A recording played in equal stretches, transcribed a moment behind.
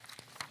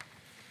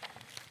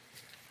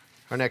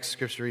Our next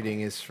scripture reading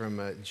is from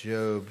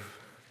Job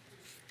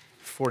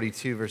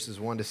 42, verses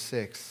 1 to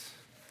 6.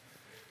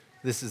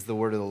 This is the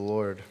word of the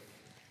Lord.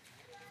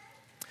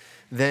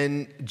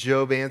 Then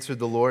Job answered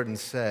the Lord and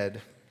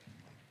said,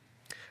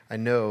 I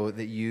know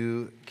that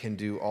you can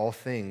do all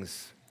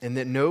things, and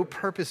that no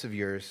purpose of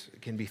yours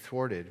can be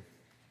thwarted.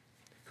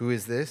 Who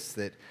is this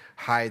that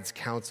hides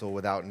counsel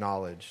without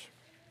knowledge?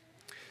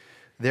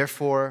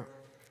 Therefore,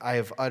 I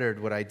have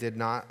uttered what I did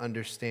not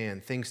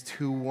understand, things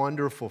too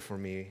wonderful for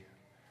me,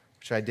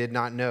 which I did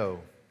not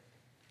know.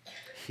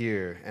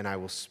 Hear, and I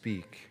will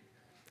speak.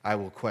 I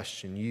will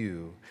question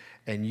you,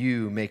 and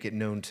you make it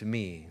known to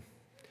me.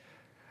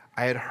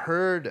 I had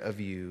heard of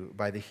you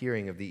by the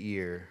hearing of the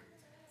ear,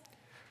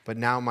 but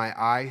now my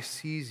eye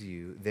sees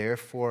you.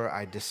 Therefore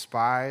I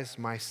despise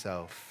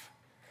myself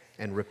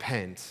and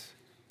repent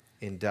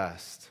in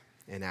dust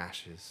and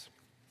ashes.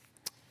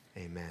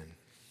 Amen.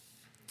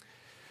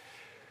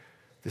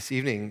 This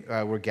evening,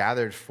 we're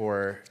gathered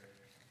for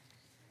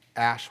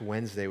Ash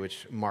Wednesday,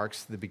 which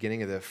marks the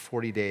beginning of the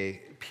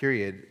 40-day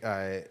period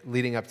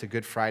leading up to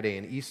Good Friday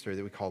and Easter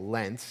that we call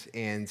Lent.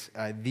 And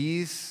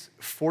these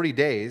 40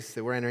 days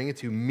that we're entering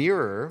into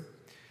mirror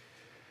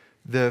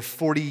the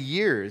 40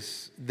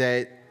 years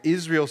that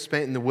Israel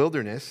spent in the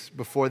wilderness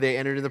before they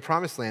entered in the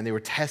Promised Land. They were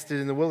tested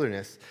in the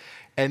wilderness.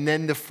 And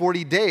then the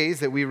 40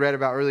 days that we read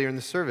about earlier in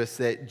the service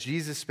that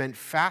Jesus spent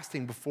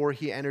fasting before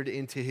he entered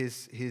into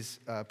his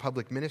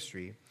public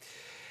ministry.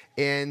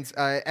 And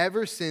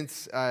ever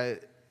since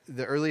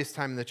the earliest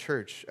time in the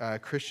church,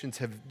 Christians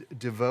have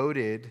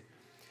devoted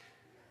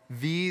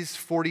these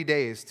 40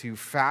 days to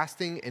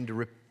fasting and to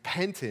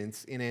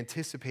repentance in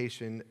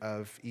anticipation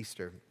of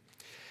Easter.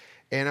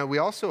 And we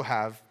also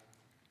have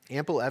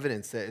ample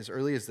evidence that as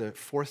early as the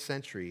 4th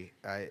century,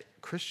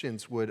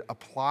 Christians would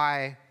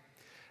apply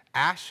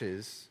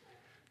ashes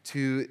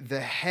to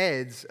the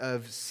heads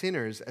of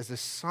sinners as a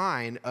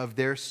sign of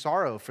their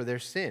sorrow for their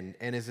sin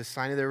and as a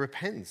sign of their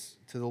repentance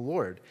to the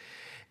Lord.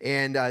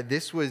 And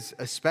this was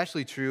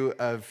especially true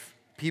of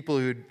people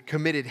who'd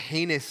committed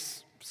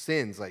heinous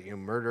sins like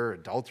murder,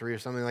 adultery, or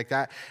something like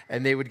that,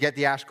 and they would get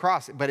the ash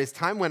cross. But as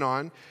time went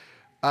on,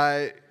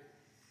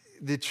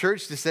 the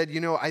church just said,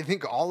 I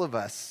think all of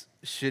us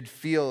should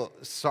feel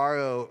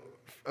sorrow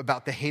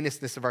about the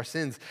heinousness of our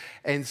sins.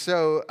 And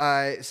so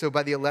by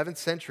the 11th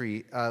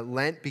century,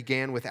 Lent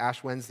began with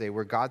Ash Wednesday,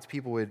 where God's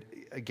people would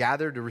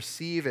gather to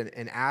receive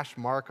an ash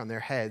mark on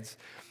their heads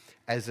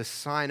as a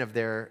sign of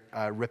their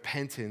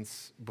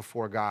repentance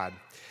before God.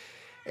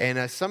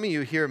 And some of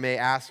you here may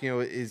ask,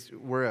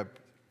 we're a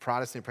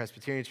Protestant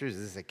Presbyterian church, is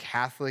this a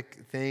Catholic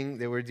thing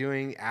that we're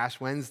doing, Ash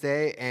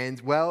Wednesday?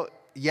 And well,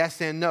 yes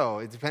and no.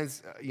 It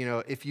depends,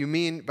 if you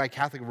mean by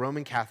Catholic,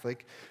 Roman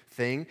Catholic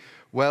thing,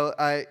 well,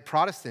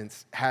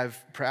 Protestants have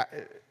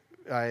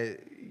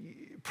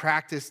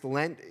practiced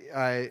Lent,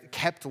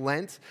 kept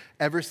Lent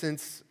ever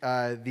since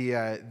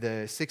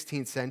the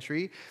 16th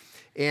century.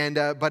 And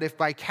but if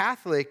by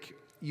Catholic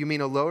you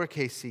mean a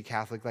lowercase c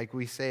Catholic, like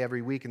we say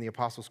every week in the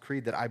Apostles'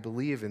 Creed, that I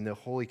believe in the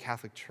Holy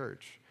Catholic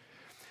Church,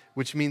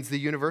 which means the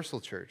universal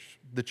church,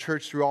 the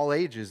church through all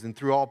ages and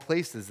through all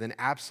places, then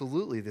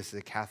absolutely this is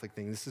a Catholic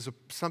thing. This is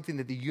something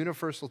that the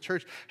universal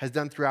church has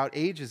done throughout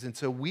ages. And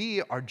so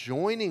we are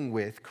joining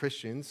with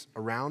Christians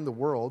around the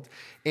world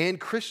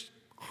and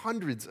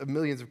hundreds of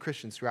millions of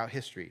Christians throughout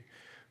history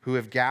who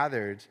have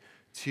gathered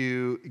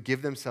to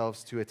give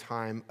themselves to a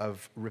time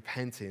of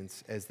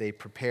repentance as they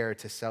prepare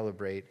to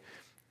celebrate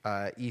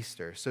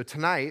Easter. So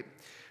tonight,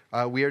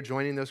 we are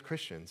joining those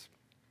Christians.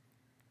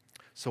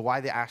 So why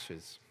the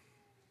ashes?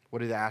 What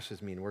do the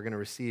ashes mean? We're going to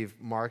receive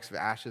marks of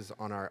ashes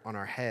on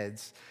our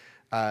heads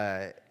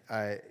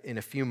in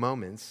a few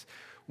moments.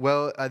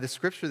 Well, the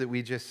scripture that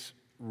we just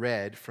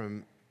read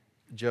from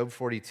Job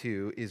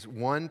 42 is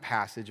one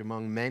passage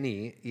among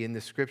many in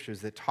the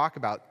scriptures that talk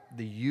about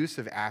the use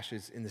of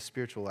ashes in the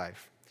spiritual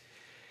life.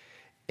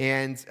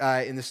 And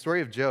in the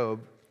story of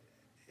Job,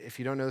 if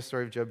you don't know the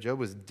story of Job, Job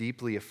was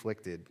deeply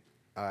afflicted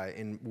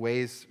in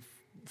ways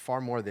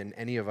far more than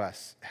any of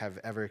us have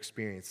ever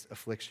experienced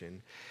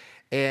affliction.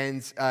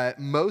 And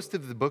most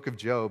of the book of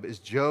Job is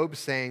Job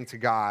saying to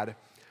God,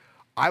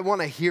 I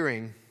want a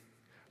hearing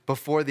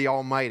before the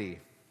Almighty.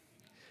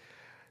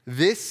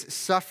 This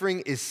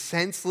suffering is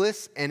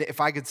senseless, and if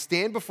I could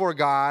stand before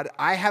God,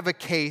 I have a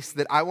case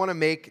that I want to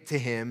make to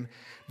him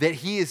that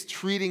he is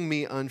treating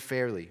me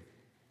unfairly.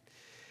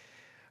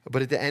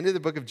 But at the end of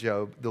the book of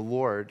Job, the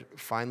Lord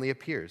finally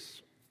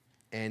appears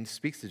and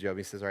speaks to Job.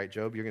 He says, all right,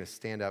 Job, you're going to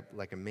stand up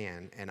like a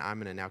man, and I'm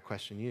going to now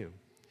question you.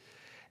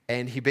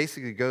 And he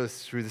basically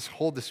goes through this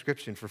whole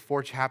description for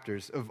 4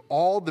 chapters of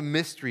all the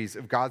mysteries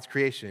of God's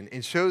creation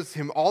and shows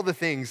him all the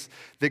things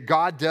that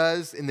God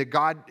does and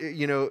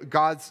that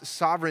God's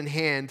sovereign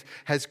hand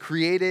has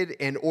created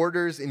and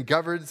orders and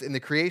governs in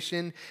the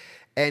creation.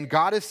 And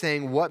God is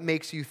saying, what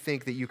makes you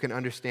think that you can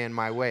understand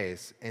my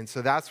ways? And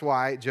so that's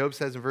why Job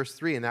says in verse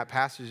 3 in that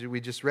passage that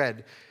we just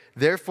read,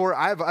 therefore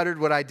I have uttered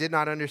what I did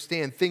not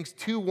understand, things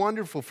too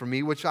wonderful for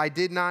me, which I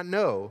did not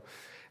know.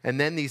 And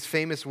then these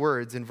famous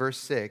words in verse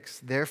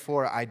 6,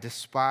 therefore I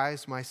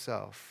despise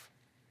myself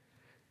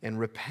and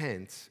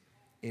repent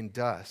in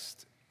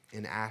dust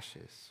and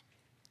ashes.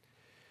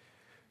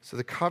 So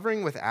the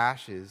covering with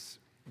ashes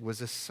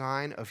was a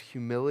sign of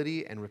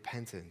humility and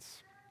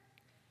repentance.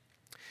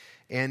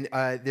 And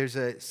there's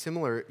a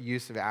similar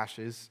use of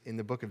ashes in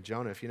the book of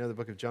Jonah. If you know the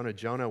book of Jonah,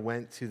 Jonah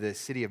went to the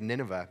city of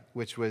Nineveh,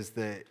 which was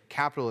the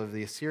capital of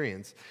the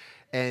Assyrians,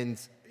 and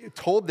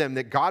told them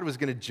that God was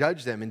going to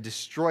judge them and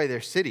destroy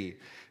their city,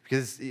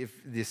 because if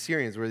the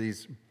Assyrians were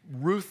these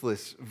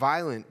ruthless,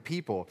 violent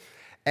people.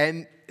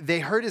 And they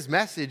heard his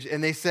message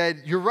and they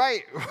said, "You're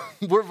right,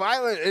 we're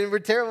violent and we're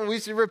terrible, we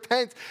should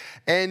repent."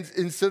 And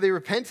so they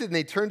repented and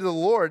they turned to the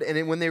Lord.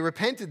 And when they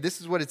repented, this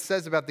is what it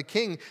says about the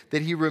king,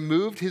 that he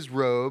removed his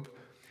robe,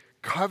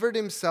 covered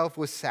himself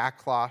with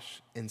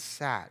sackcloth, and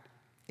sat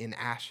in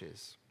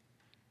ashes.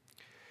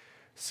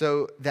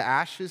 So the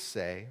ashes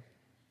say,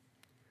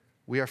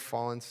 we are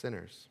fallen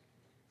sinners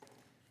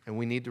and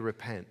we need to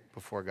repent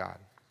before God.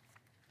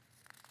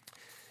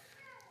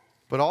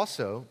 But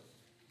also,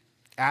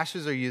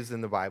 ashes are used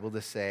in the Bible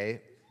to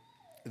say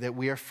that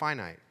we are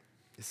finite.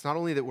 It's not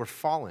only that we're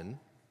fallen,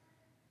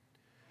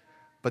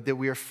 but that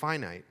we are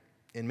finite.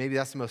 And maybe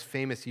that's the most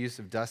famous use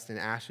of dust and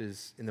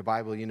ashes in the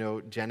Bible. You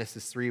know,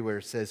 Genesis 3, where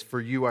it says, "For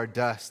you are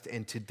dust,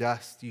 and to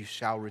dust you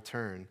shall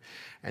return."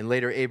 And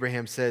later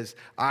Abraham says,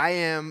 "I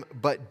am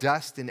but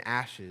dust and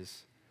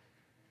ashes."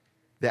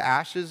 The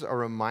ashes are a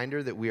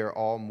reminder that we are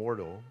all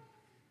mortal,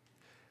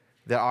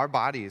 that our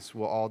bodies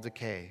will all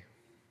decay,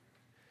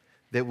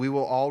 that we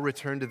will all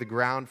return to the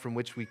ground from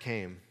which we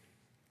came.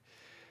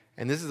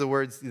 And this is the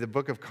words, the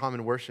Book of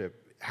Common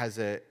Worship has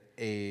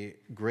a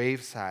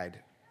graveside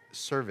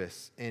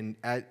service. And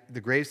at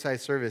the graveside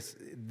service,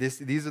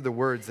 these are the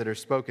words that are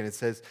spoken. It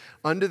says,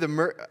 unto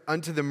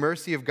the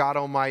mercy of God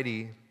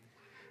Almighty,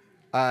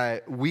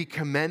 we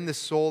commend the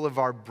soul of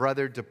our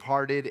brother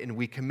departed, and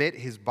we commit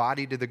his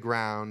body to the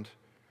ground,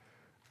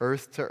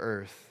 earth to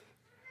earth,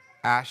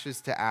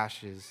 ashes to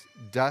ashes,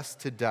 dust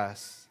to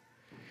dust,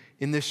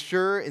 in the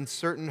sure and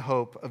certain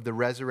hope of the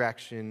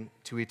resurrection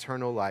to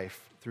eternal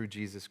life through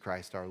Jesus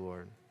Christ our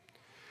Lord.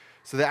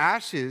 So the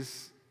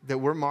ashes that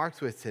we're marked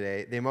with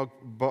today, they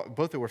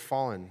both that we're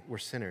fallen, we're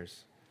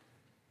sinners,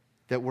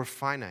 that we're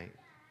finite,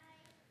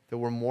 that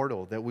we're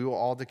mortal, that we will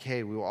all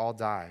decay, we will all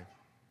die.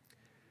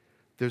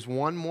 There's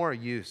one more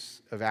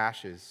use of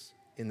ashes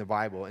in the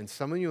Bible, and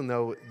some of you will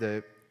know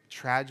the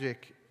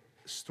tragic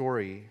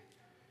story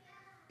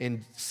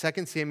in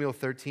 2 Samuel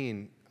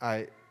 13.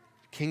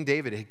 King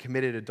David had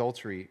committed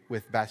adultery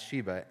with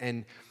Bathsheba,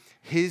 and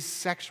his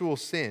sexual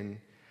sin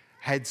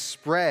had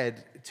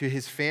spread to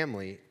his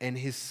family, and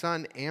his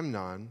son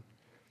Amnon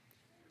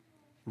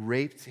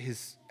raped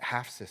his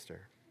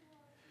half-sister.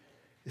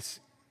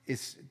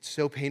 It's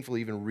so painful to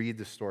even read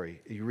the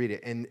story. You read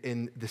it, and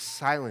in the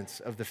silence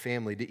of the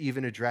family to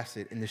even address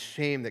it, and the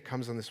shame that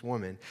comes on this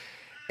woman.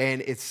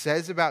 And it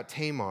says about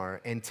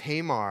Tamar, and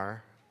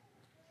Tamar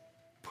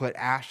put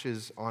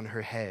ashes on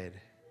her head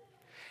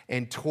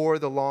and tore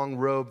the long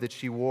robe that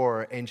she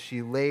wore, and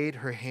she laid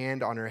her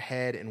hand on her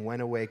head and went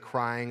away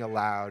crying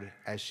aloud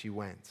as she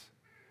went.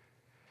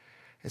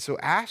 And so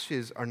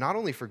ashes are not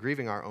only for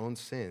grieving our own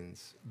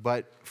sins,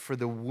 but for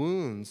the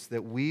wounds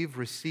that we've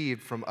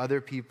received from other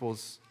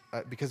people's,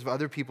 because of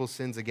other people's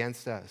sins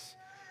against us.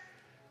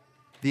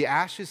 The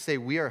ashes say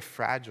we are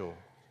fragile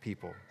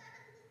people.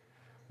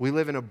 We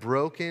live in a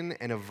broken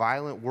and a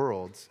violent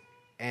world,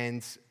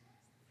 and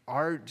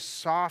our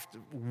soft,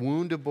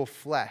 woundable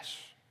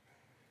flesh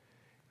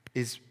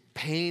is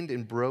pained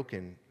and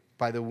broken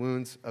by the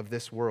wounds of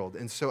this world.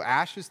 And so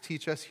ashes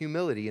teach us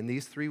humility in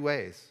these three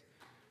ways: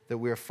 that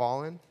we are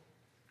fallen,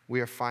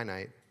 we are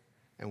finite,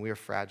 and we are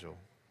fragile.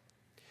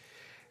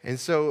 And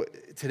so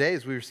today,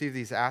 as we receive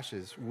these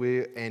ashes,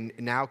 and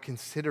now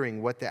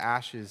considering what the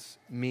ashes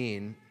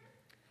mean,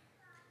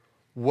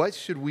 what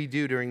should we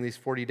do during these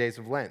 40 days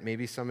of Lent?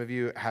 Maybe some of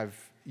you have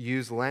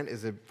used Lent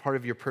as a part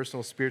of your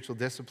personal spiritual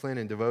discipline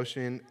and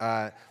devotion.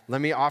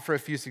 Let me offer a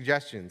few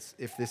suggestions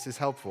if this is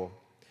helpful.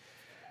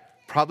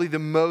 Probably the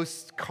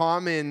most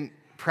common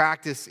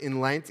practice in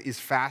Lent is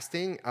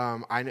fasting.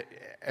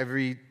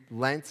 Every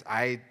Lent,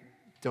 I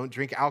don't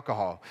drink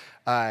alcohol.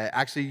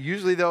 Actually,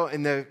 usually though,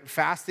 in the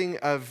fasting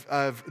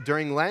of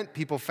during Lent,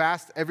 people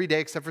fast every day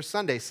except for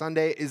Sunday.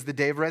 Sunday is the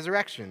day of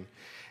resurrection.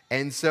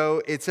 And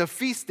so it's a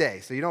feast day.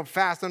 So you don't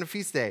fast on a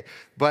feast day.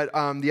 But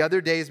the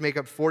other days make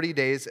up 40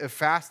 days of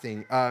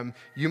fasting.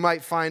 You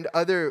might find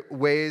other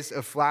ways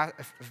of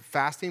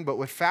fasting, but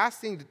what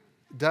fasting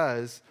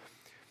does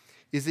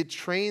is it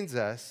trains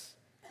us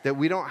that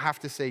we don't have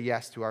to say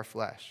yes to our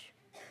flesh.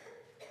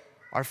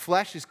 Our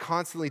flesh is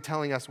constantly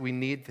telling us we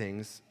need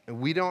things,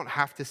 and we don't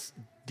have to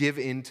give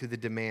in to the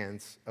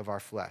demands of our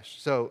flesh.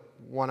 So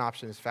one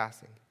option is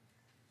fasting.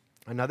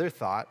 Another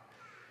thought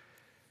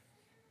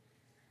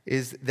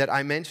is that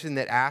I mentioned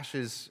that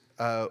ashes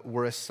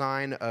were a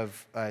sign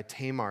of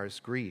Tamar's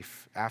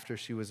grief after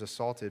she was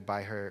assaulted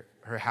by her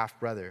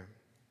half-brother.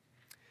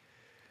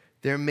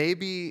 There may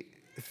be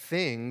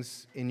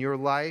things in your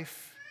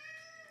life,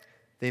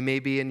 they may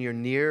be in your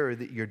near or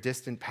your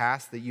distant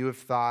past, that you have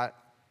thought,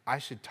 I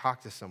should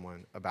talk to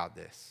someone about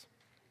this.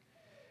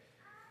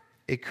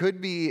 It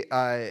could be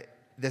that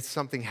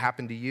something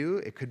happened to you.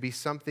 It could be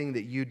something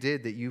that you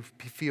did that you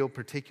feel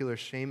particular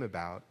shame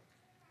about.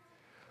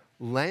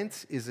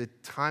 Lent is a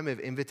time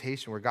of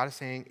invitation where God is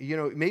saying,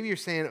 maybe you're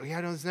saying,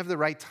 no, it's never the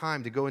right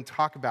time to go and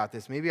talk about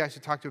this. Maybe I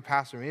should talk to a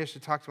pastor. Maybe I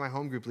should talk to my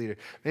home group leader.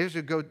 Maybe I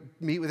should go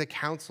meet with a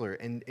counselor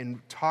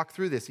and talk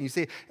through this. And you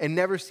say, it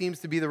never seems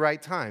to be the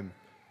right time.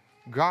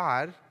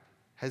 God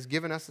has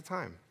given us a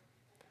time.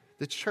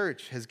 The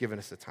church has given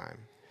us a time.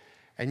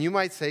 And you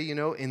might say,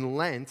 in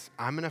Lent,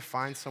 I'm going to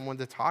find someone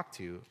to talk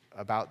to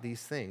about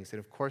these things. And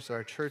of course,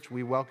 our church,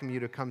 we welcome you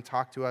to come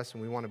talk to us,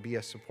 and we want to be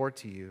a support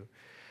to you.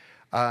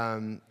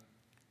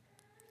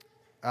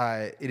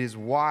 It is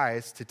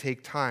wise to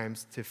take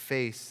times to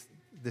face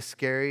the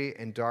scary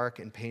and dark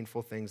and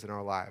painful things in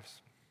our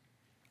lives.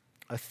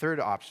 A third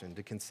option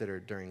to consider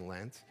during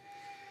Lent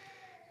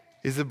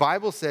is the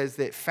Bible says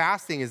that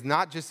fasting is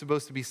not just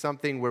supposed to be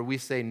something where we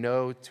say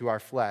no to our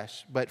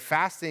flesh, but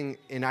fasting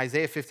in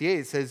Isaiah 58,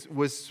 it says,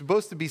 was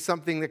supposed to be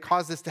something that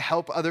caused us to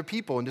help other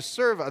people and to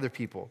serve other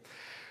people.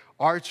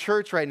 Our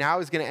church right now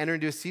is going to enter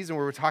into a season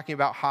where we're talking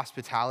about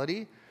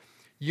hospitality.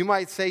 You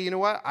might say, you know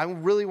what, I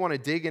really want to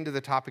dig into the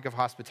topic of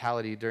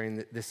hospitality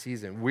during this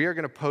season. We are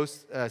going to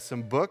post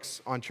some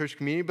books on Church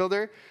Community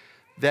Builder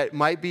that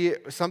might be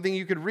something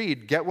you could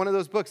read. Get one of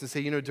those books and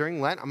say,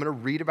 during Lent, I'm going to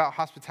read about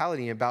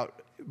hospitality,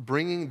 about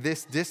bringing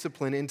this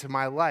discipline into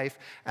my life,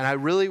 and I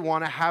really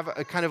want to have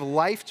a kind of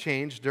life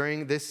change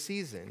during this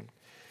season.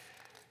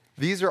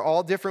 These are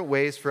all different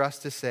ways for us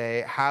to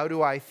say, how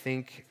do I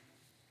think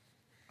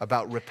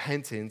about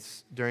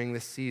repentance during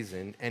this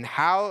season, and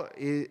how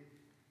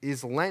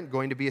is Lent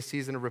going to be a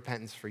season of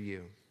repentance for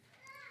you?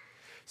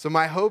 So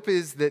my hope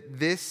is that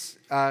this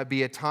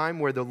be a time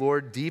where the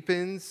Lord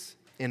deepens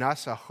in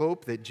us a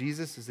hope that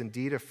Jesus is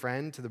indeed a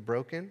friend to the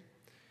broken.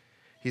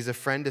 He's a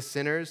friend to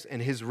sinners,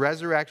 and his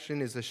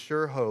resurrection is a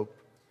sure hope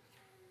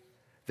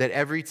that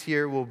every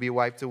tear will be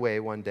wiped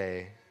away one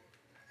day,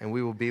 and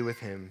we will be with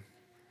him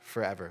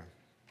forever.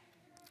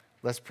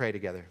 Let's pray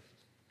together.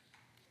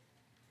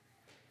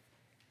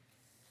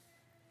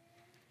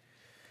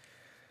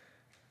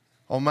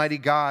 Almighty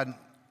God,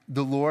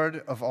 the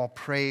Lord of all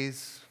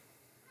praise,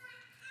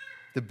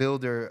 the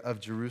builder of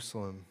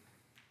Jerusalem,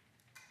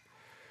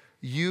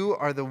 you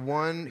are the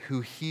one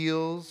who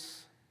heals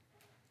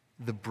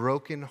the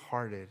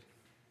brokenhearted.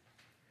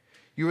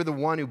 You are the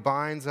one who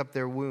binds up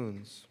their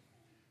wounds.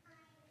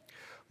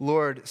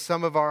 Lord,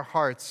 some of our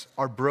hearts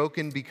are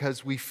broken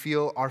because we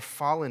feel our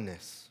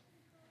fallenness.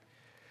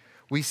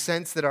 We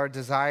sense that our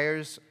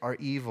desires are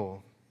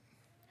evil.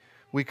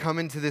 We come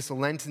into this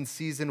Lenten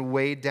season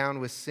weighed down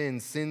with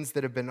sins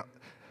that have been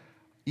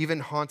even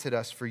haunted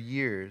us for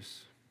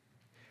years.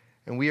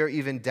 And we are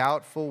even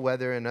doubtful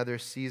whether another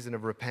season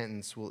of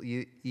repentance will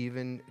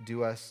even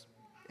do us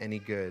any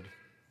good.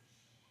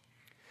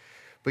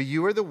 But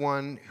you are the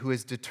one who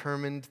has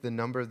determined the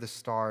number of the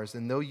stars,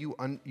 and though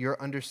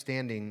your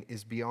understanding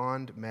is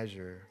beyond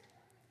measure,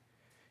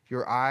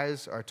 your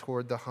eyes are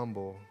toward the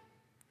humble,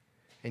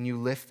 and you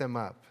lift them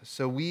up.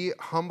 So we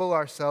humble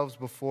ourselves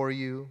before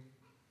you.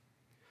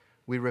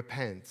 We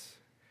repent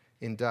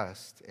in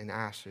dust and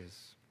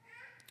ashes.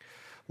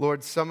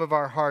 Lord, some of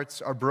our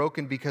hearts are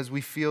broken because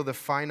we feel the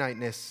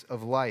finiteness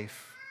of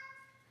life.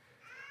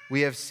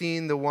 We have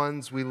seen the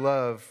ones we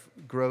love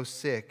grow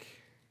sick,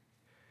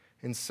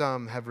 and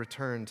some have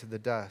returned to the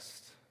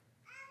dust.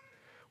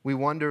 We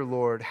wonder,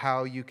 Lord,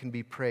 how you can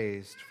be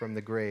praised from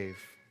the grave.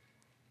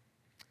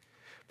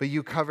 But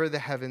you cover the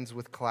heavens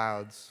with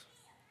clouds.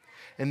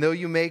 And though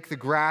you make the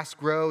grass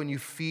grow and you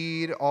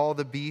feed all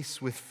the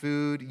beasts with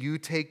food, you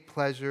take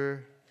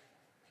pleasure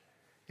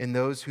in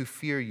those who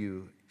fear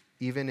you,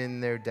 even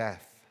in their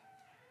death.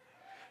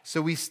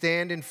 So we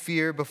stand in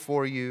fear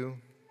before you.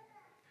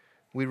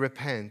 We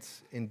repent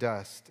in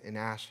dust and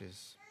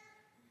ashes.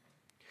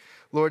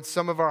 Lord,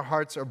 some of our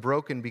hearts are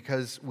broken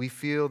because we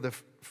feel the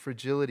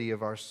fragility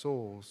of our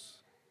souls.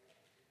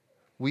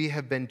 We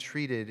have been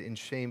treated in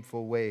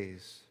shameful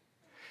ways,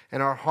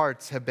 and our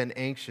hearts have been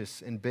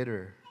anxious and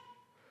bitter.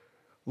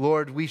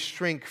 Lord, we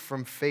shrink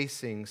from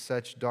facing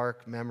such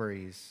dark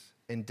memories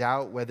and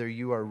doubt whether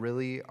you are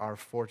really our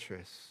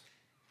fortress.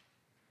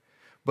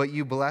 But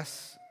you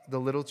bless the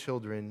little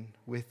children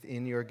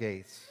within your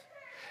gates,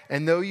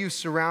 and though you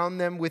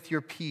surround them with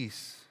your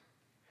peace,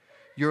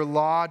 your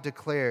law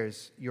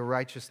declares your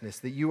righteousness,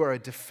 that you are a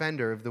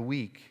defender of the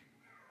weak.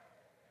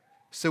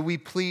 So we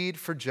plead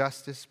for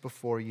justice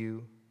before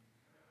you.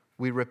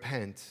 We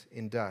repent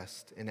in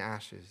dust and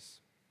ashes.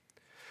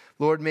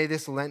 Lord, may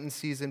this Lenten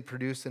season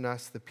produce in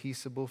us the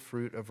peaceable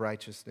fruit of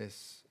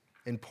righteousness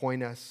and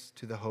point us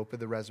to the hope of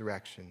the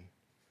resurrection.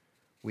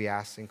 We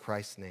ask in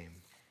Christ's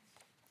name.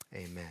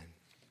 Amen.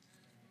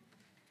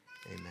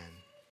 Amen.